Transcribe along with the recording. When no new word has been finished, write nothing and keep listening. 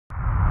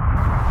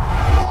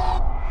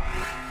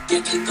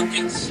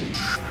GetintheMix.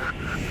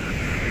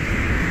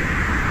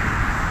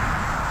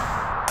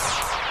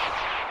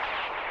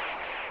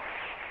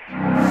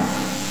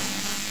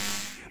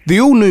 The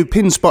all-new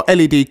Pinspot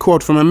LED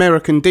QUAD from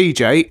American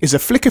DJ is a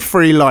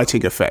flicker-free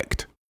lighting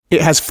effect.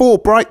 It has 4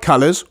 bright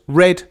colours,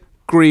 red,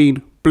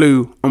 green,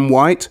 blue and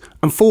white,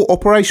 and 4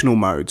 operational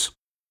modes.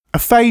 A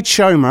fade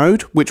show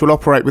mode, which will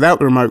operate without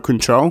the remote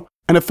control,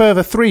 and a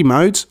further 3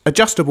 modes,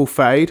 adjustable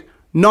fade,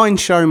 9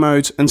 show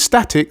modes and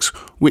statics,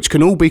 which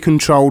can all be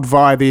controlled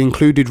via the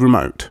included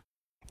remote.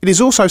 It is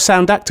also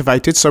sound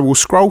activated, so will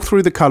scroll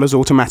through the colours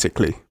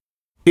automatically.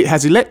 It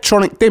has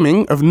electronic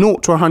dimming of 0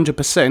 to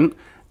 100%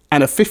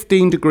 and a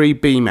 15-degree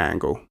beam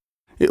angle.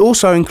 It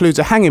also includes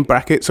a hanging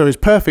bracket, so is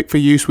perfect for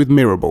use with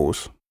mirror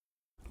balls.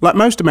 Like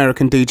most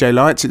American DJ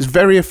lights, it's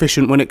very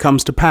efficient when it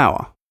comes to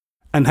power,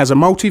 and has a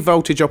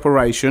multi-voltage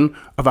operation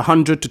of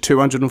 100 to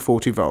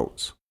 240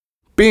 volts.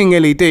 Being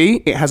LED,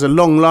 it has a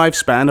long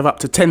lifespan of up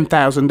to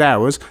 10,000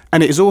 hours,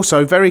 and it is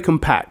also very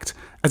compact,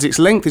 as its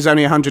length is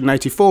only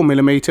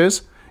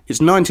 184mm, it's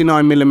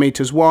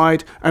 99mm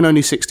wide and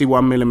only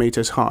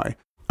 61mm high,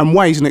 and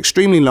weighs an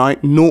extremely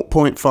light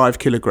 0.5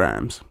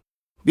 kilograms.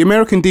 The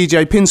American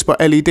DJ Pinspot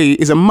LED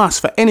is a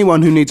must for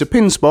anyone who needs a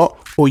pin spot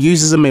or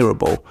uses a mirror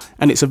ball,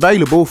 and it's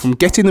available from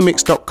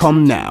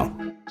GetintheMix.com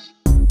now.